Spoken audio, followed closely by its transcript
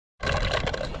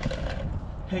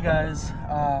Hey guys,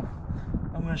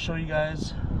 I'm going to show you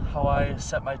guys how I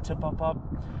set my tip up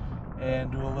and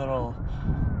do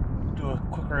a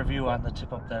quick review on the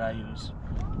tip up that I use.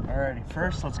 Alrighty,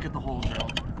 first let's get the hole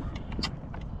drilled.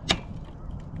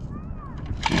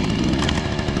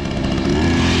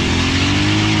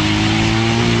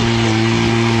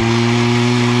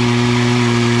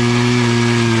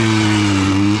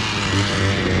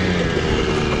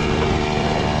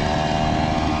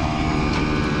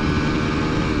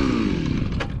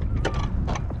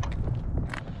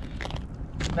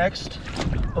 Next,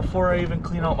 before I even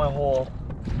clean out my hole,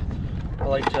 I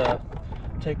like to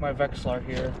take my Vexlar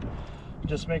here,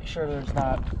 just make sure there's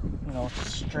not,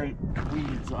 straight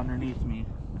weeds underneath me,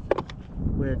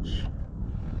 which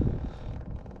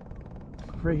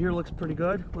right here looks pretty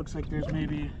good. Looks like there's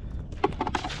maybe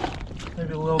a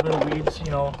little bit of weeds,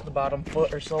 the bottom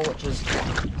foot or so, which is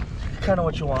kind of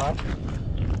what you want.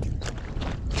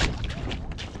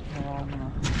 Now I'm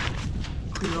gonna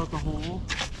clear out the hole.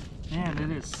 Man,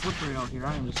 it is slippery out here.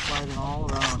 I am just sliding all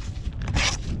around.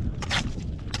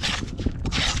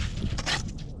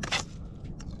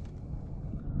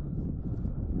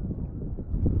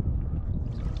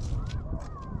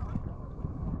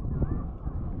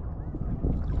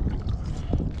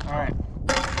 Alright,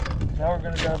 now we're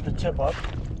going to grab the tip up.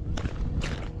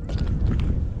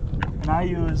 And I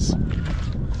use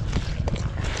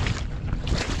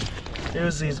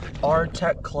these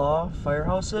R-Tek claw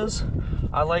firehouses.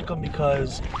 I like them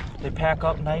because they pack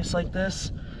up nice like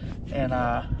this, and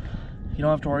you don't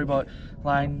have to worry about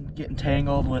line getting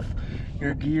tangled with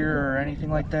your gear or anything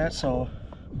like that. So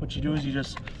what you do is you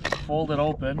just fold it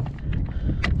open,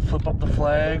 flip up the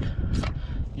flag,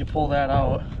 you pull that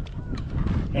out,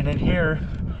 and in here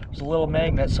there's a little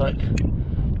magnet so it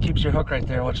keeps your hook right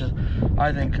there, which is,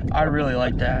 I really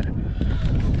like that.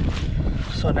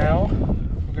 So now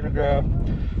we're gonna grab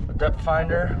a depth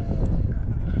finder.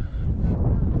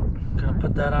 Gonna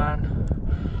put that on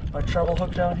my treble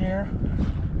hook down here.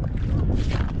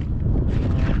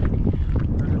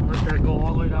 We're gonna let that go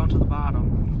all the way down to the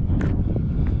bottom.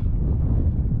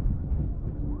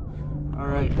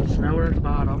 Alright, so now we're at the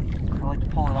bottom. I like to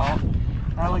pull it out.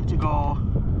 I like to go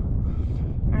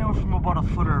anywhere from about a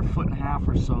foot or a foot and a half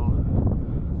or so.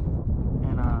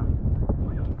 And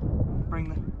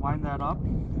wind that up.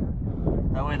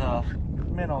 That way the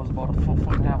minnow is about a foot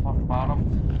and a half off the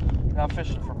bottom. I'm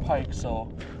fishing for pike,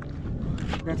 so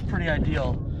that's pretty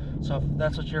ideal. So if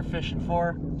that's what you're fishing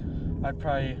for, I'd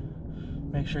probably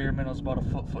make sure your minnow's about a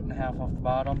foot and a half off the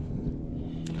bottom.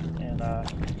 And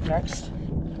next,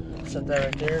 set that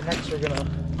right there. Next we're gonna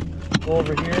go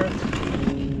over here,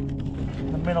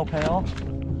 the minnow pail,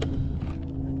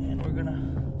 and we're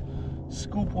gonna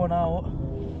scoop one out.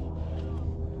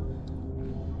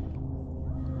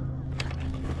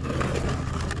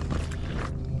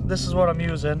 This is what I'm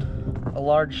using, a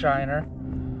large shiner.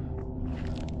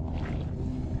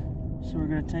 So we're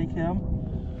gonna take him,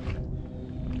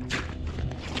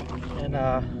 and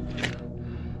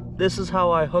this is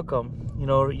how I hook them. You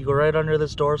go right under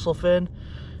this dorsal fin,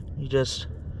 you just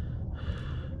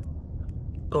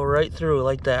go right through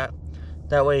like that.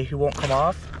 That way he won't come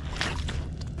off.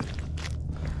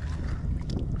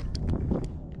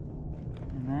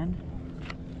 And then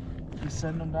you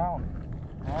send them down.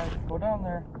 All right, go down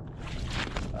there.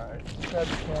 Alright, grab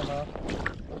the camera.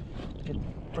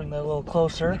 Bring that a little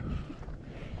closer.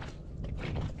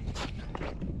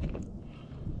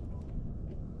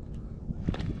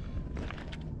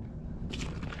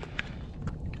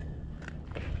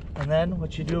 And then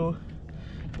what you do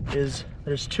is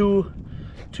there's two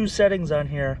settings on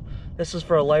here. This is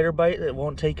for a lighter bite. It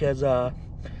won't take as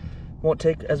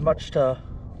much to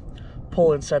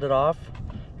pull and set it off.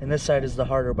 And this side is the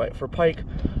harder bite. For pike,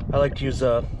 I like to use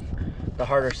the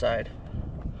harder side.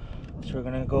 So we're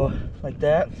gonna go like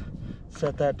that,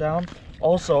 set that down.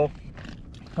 Also,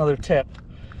 another tip,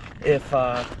 if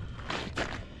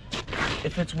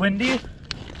it's windy,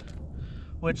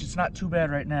 which it's not too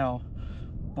bad right now,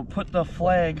 but put the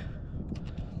flag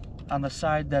on the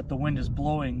side that the wind is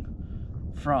blowing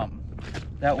from.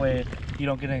 That way you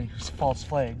don't get any false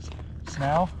flags. So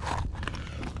now,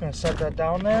 I'm gonna set that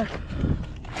down there.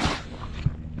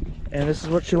 And this is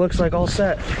what she looks like all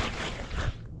set.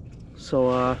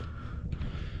 So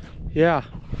yeah,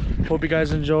 hope you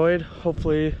guys enjoyed.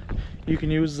 Hopefully you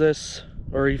can use this,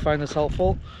 or you find this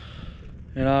helpful.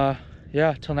 And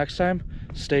yeah, till next time,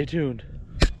 stay tuned.